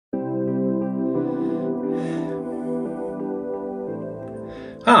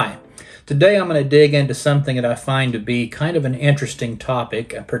Hi, today I'm going to dig into something that I find to be kind of an interesting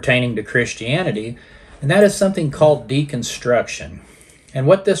topic pertaining to Christianity, and that is something called deconstruction. And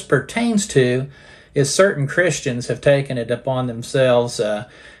what this pertains to is certain Christians have taken it upon themselves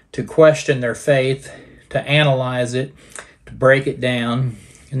to question their faith, to analyze it, to break it down,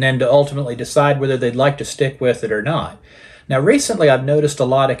 and then to ultimately decide whether they'd like to stick with it or not. Now, recently I've noticed a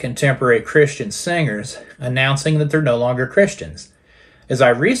lot of contemporary Christian singers announcing that they're no longer Christians. As I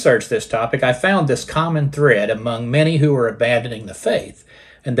researched this topic, I found this common thread among many who were abandoning the faith,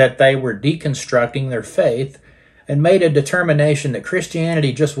 and that they were deconstructing their faith and made a determination that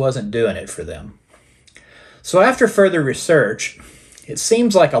Christianity just wasn't doing it for them. So after further research, it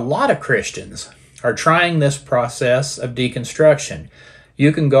seems like a lot of Christians are trying this process of deconstruction.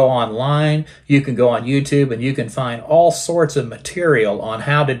 You can go online, you can go on YouTube, and you can find all sorts of material on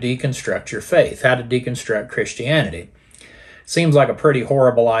how to deconstruct your faith, how to deconstruct Christianity. Seems like a pretty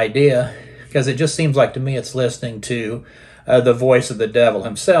horrible idea, because it just seems like to me it's listening to the voice of the devil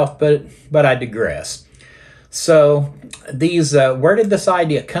himself, but I digress. So where did this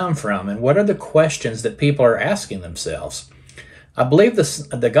idea come from, and what are the questions that people are asking themselves? I believe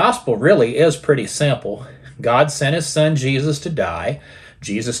the gospel really is pretty simple. God sent his son Jesus to die.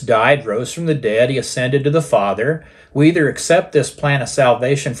 Jesus died, rose from the dead, he ascended to the Father. We either accept this plan of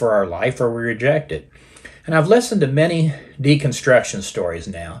salvation for our life or we reject it. And I've listened to many deconstruction stories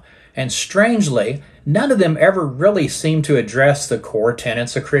now, and strangely, none of them ever really seem to address the core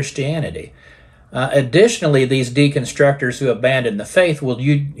tenets of Christianity. Additionally, these deconstructors who abandon the faith will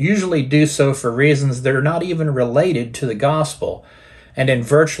usually do so for reasons that are not even related to the gospel. And in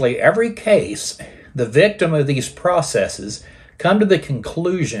virtually every case, the victim of these processes come to the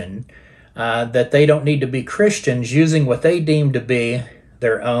conclusion that they don't need to be Christians using what they deem to be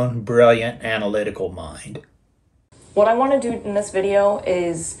their own brilliant analytical mind. What I want to do in this video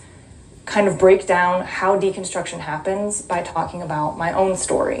is kind of break down how deconstruction happens by talking about my own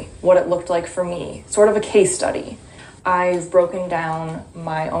story, what it looked like for me, sort of a case study. I've broken down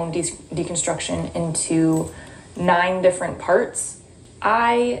my own deconstruction into 9 different parts.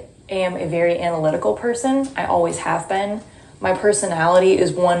 I am a very analytical person. I always have been. My personality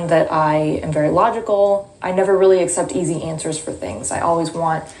is one that I am very logical. I never really accept easy answers for things. I always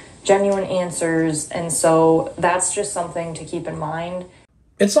want genuine answers, and so that's just something to keep in mind.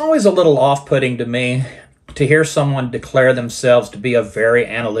 It's always a little off-putting to me to hear someone declare themselves to be a very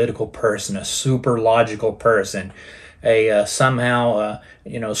analytical person, a super logical person, somehow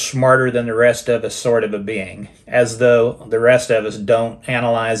smarter than the rest of us sort of a being, as though the rest of us don't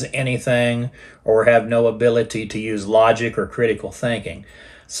analyze anything or have no ability to use logic or critical thinking.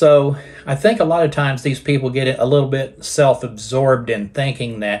 So I think a lot of times these people get a little bit self-absorbed in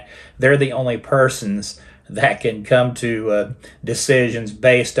thinking that they're the only persons that can come to decisions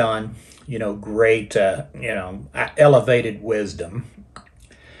based on, great, elevated wisdom.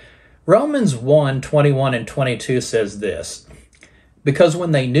 Romans 1:21 and 22 says this, "Because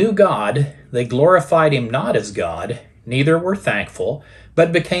when they knew God, they glorified him not as God, neither were thankful,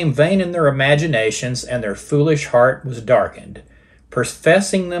 but became vain in their imaginations, and their foolish heart was darkened.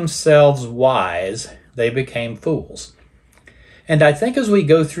 Professing themselves wise, they became fools." And I think as we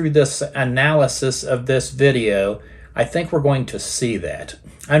go through this analysis of this video, I think we're going to see that.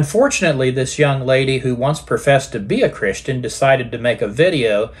 Unfortunately, this young lady who once professed to be a Christian decided to make a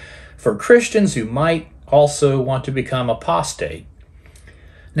video for Christians who might also want to become apostate.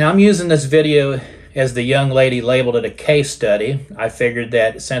 Now, I'm using this video as the young lady labeled it a case study. I figured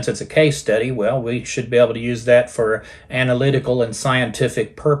that since it's a case study, well, we should be able to use that for analytical and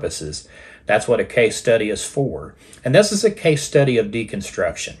scientific purposes. That's what a case study is for. And this is a case study of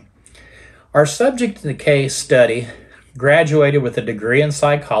deconstruction. Our subject in the case study graduated with a degree in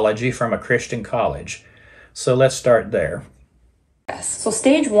psychology from a Christian college. So let's start there. Yes. So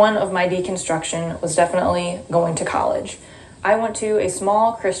stage 1 of my deconstruction was definitely going to college. I went to a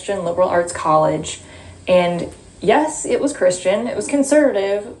small Christian liberal arts college, and yes, it was Christian, it was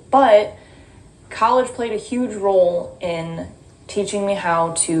conservative, but college played a huge role in teaching me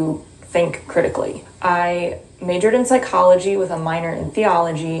how to think critically. I majored in psychology with a minor in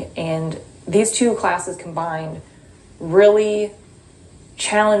theology, and these 2 classes combined really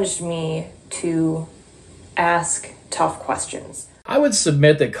challenged me to ask tough questions. I would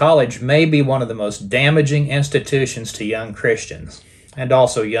submit that college may be one of the most damaging institutions to young Christians, and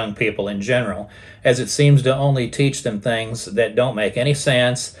also young people in general, as it seems to only teach them things that don't make any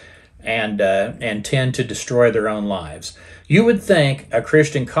sense and tend to destroy their own lives. You would think a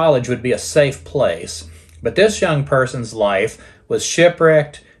Christian college would be a safe place, but this young person's life was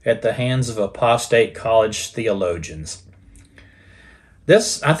shipwrecked at the hands of apostate college theologians.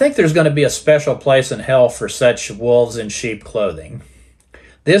 I think there's going to be a special place in hell for such wolves in sheep clothing.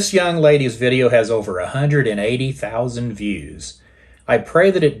 This young lady's video has over 180,000 views. I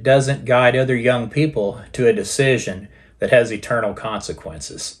pray that it doesn't guide other young people to a decision that has eternal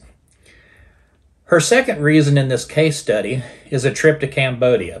consequences. Her second reason in this case study is a trip to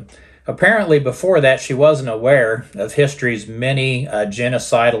Cambodia. Apparently before that she wasn't aware of history's many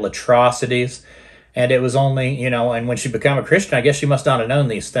genocidal atrocities, and it was only, and when she became a Christian, I guess she must not have known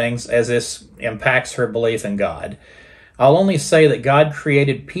these things, as this impacts her belief in God. I'll only say that God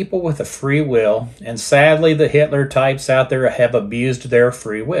created people with a free will, and sadly the Hitler types out there have abused their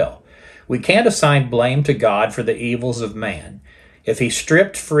free will. We can't assign blame to God for the evils of man. If he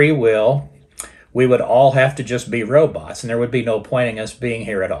stripped free will, we would all have to just be robots, and there would be no point in us being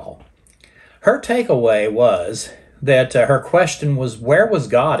here at all. Her takeaway was that her question was, where was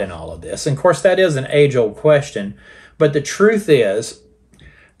God in all of this? And of course, that is an age-old question, but the truth is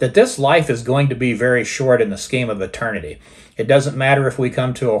that this life is going to be very short in the scheme of eternity. It doesn't matter if we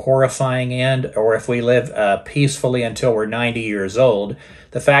come to a horrifying end or if we live peacefully until we're 90 years old.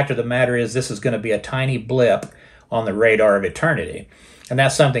 The fact of the matter is this is going to be a tiny blip on the radar of eternity. And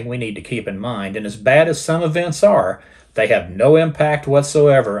that's something we need to keep in mind. And as bad as some events are, they have no impact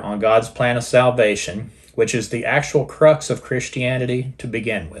whatsoever on God's plan of salvation, which is the actual crux of Christianity to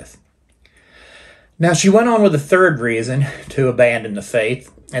begin with. Now, she went on with a third reason to abandon the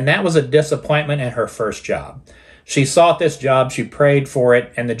faith, and that was a disappointment in her first job. She sought this job, she prayed for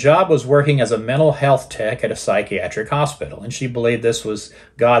it, and the job was working as a mental health tech at a psychiatric hospital, and she believed this was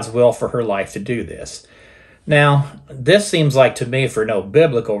God's will for her life to do this. Now, this seems like to me, for no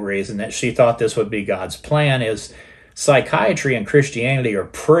biblical reason, that she thought this would be God's plan, is psychiatry and Christianity are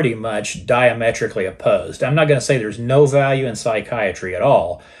pretty much diametrically opposed. I'm not going to say there's no value in psychiatry at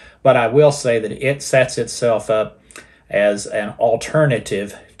all, but I will say that it sets itself up as an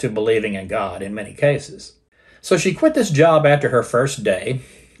alternative to believing in God in many cases. So she quit this job after her first day,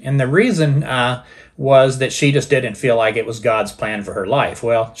 and the reason was that she just didn't feel like it was God's plan for her life.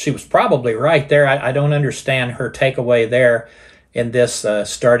 Well, she was probably right there. I don't understand her takeaway there in this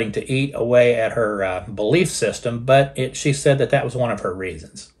starting to eat away at her belief system, but she said that was one of her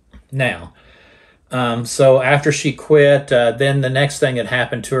reasons. Now, so after she quit, then the next thing that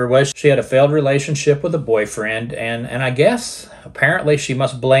happened to her was she had a failed relationship with a boyfriend, and I guess apparently she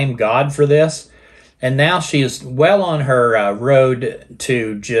must blame God for this, and now she is well on her road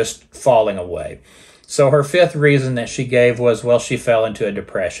to just falling away. So her fifth reason that she gave was, well, she fell into a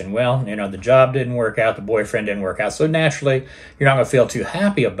depression. Well, the job didn't work out, the boyfriend didn't work out, so naturally you're not going to feel too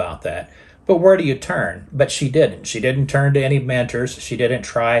happy about that. But where do you turn? But she didn't. She didn't turn to any mentors. She didn't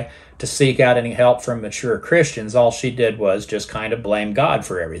try to seek out any help from mature Christians. All she did was just kind of blame God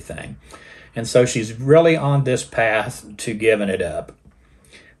for everything. And so she's really on this path to giving it up.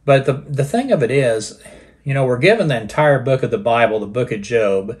 But the thing of it is, we're given the entire book of the Bible, the book of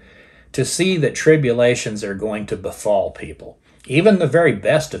Job, to see that tribulations are going to befall people, even the very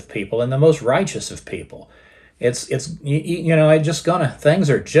best of people and the most righteous of people. Things are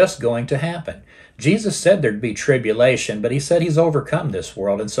just going to happen. Jesus said there'd be tribulation, but he said he's overcome this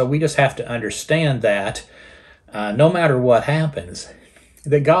world, and so we just have to understand that no matter what happens,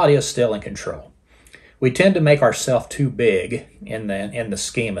 that God is still in control. We tend to make ourselves too big in the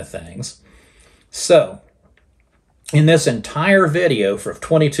scheme of things. So, in this entire video for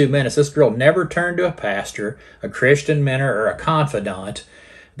 22 minutes, this girl never turned to a pastor, a Christian mentor, or a confidant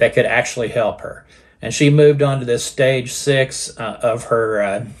that could actually help her. And she moved on to this stage 6 of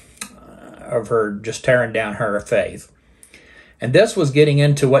her just tearing down her faith. And this was getting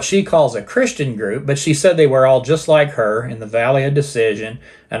into what she calls a Christian group, but she said they were all just like her in the Valley of Decision,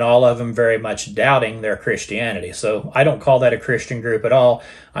 and all of them very much doubting their Christianity. So I don't call that a Christian group at all.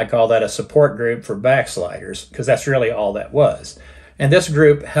 I call that a support group for backsliders, because that's really all that was. And this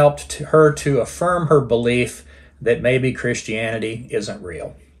group helped her to affirm her belief that maybe Christianity isn't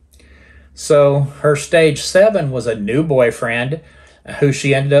real. So her stage 7 was a new boyfriend who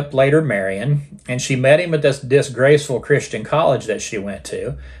she ended up later marrying, and she met him at this disgraceful Christian college that she went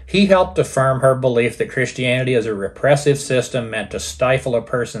to. He helped affirm her belief that Christianity is a repressive system meant to stifle a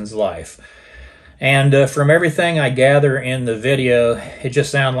person's life. And from everything I gather in the video, it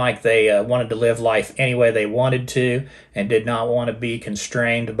just sounded like they wanted to live life any way they wanted to and did not want to be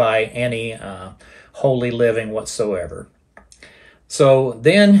constrained by any holy living whatsoever. So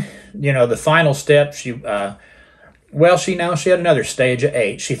then, the final step, she had another stage of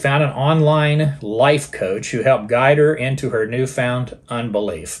 8. She found an online life coach who helped guide her into her newfound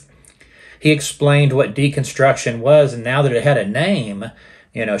unbelief. He explained what deconstruction was, and now that it had a name,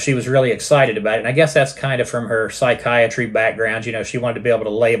 she was really excited about it. And I guess that's kind of from her psychiatry background. She wanted to be able to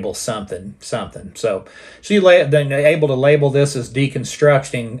label something. So she then able to label this as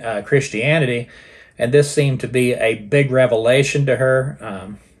deconstructing Christianity, and this seemed to be a big revelation to her.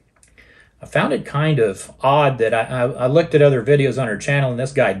 I found it kind of odd that I looked at other videos on her channel, and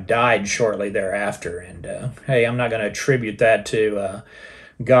this guy died shortly thereafter. And hey, I'm not going to attribute that to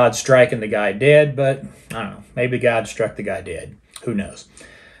God striking the guy dead, but I don't know. Maybe God struck the guy dead. Who knows?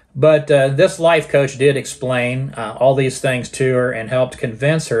 But this life coach did explain all these things to her and helped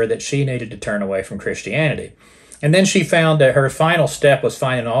convince her that she needed to turn away from Christianity. And then she found that her final step was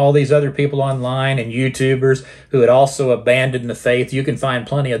finding all these other people online and YouTubers who had also abandoned the faith. You can find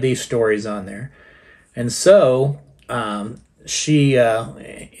plenty of these stories on there. And so she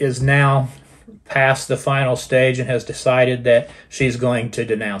is now past the final stage and has decided that she's going to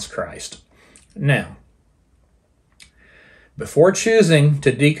denounce Christ. Now, before choosing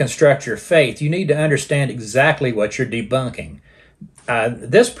to deconstruct your faith, you need to understand exactly what you're debunking.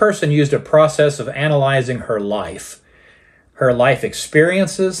 This person used a process of analyzing her life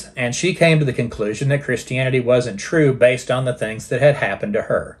experiences, and she came to the conclusion that Christianity wasn't true based on the things that had happened to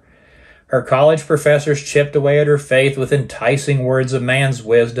her. Her college professors chipped away at her faith with enticing words of man's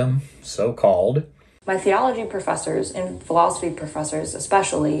wisdom, so-called. My theology professors and philosophy professors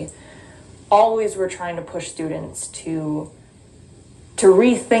especially always were trying to push students to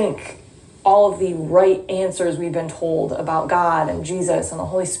rethink all of the right answers we've been told about God and Jesus and the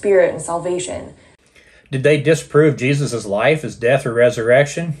Holy Spirit and salvation. Did they disprove Jesus' life, his death or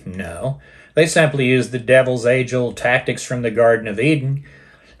resurrection? No. They simply used the devil's age-old tactics from the Garden of Eden.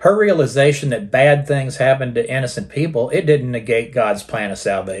 Her realization that bad things happened to innocent people, it didn't negate God's plan of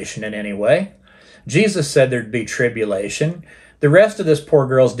salvation in any way. Jesus said there'd be tribulation. The rest of this poor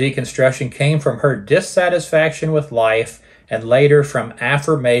girl's deconstruction came from her dissatisfaction with life, and later from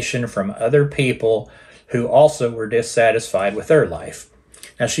affirmation from other people who also were dissatisfied with their life.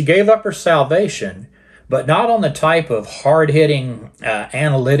 Now, she gave up her salvation, but not on the type of hard-hitting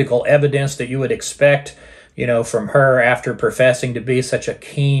analytical evidence that you would expect, from her after professing to be such a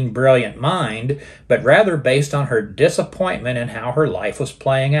keen, brilliant mind, but rather based on her disappointment in how her life was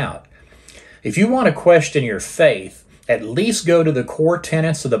playing out. If you want to question your faith, at least go to the core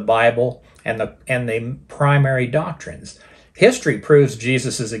tenets of the Bible and the primary doctrines. History proves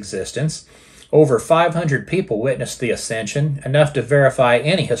Jesus' existence. Over 500 people witnessed the ascension, enough to verify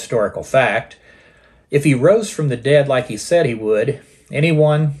any historical fact. If he rose from the dead like he said he would,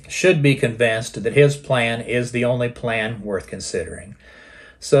 anyone should be convinced that his plan is the only plan worth considering.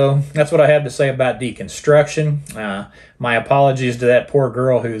 So that's what I have to say about deconstruction. My apologies to that poor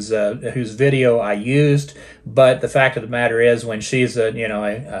girl whose video I used, but the fact of the matter is, when she's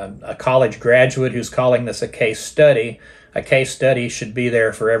a college graduate who's calling this a case study should be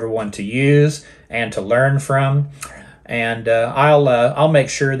there for everyone to use and to learn from. And I'll make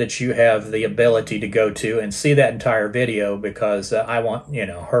sure that you have the ability to go to and see that entire video, because I want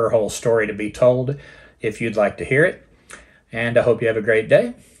her whole story to be told if you'd like to hear it. And I hope you have a great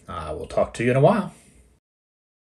day. I will talk to you in a while.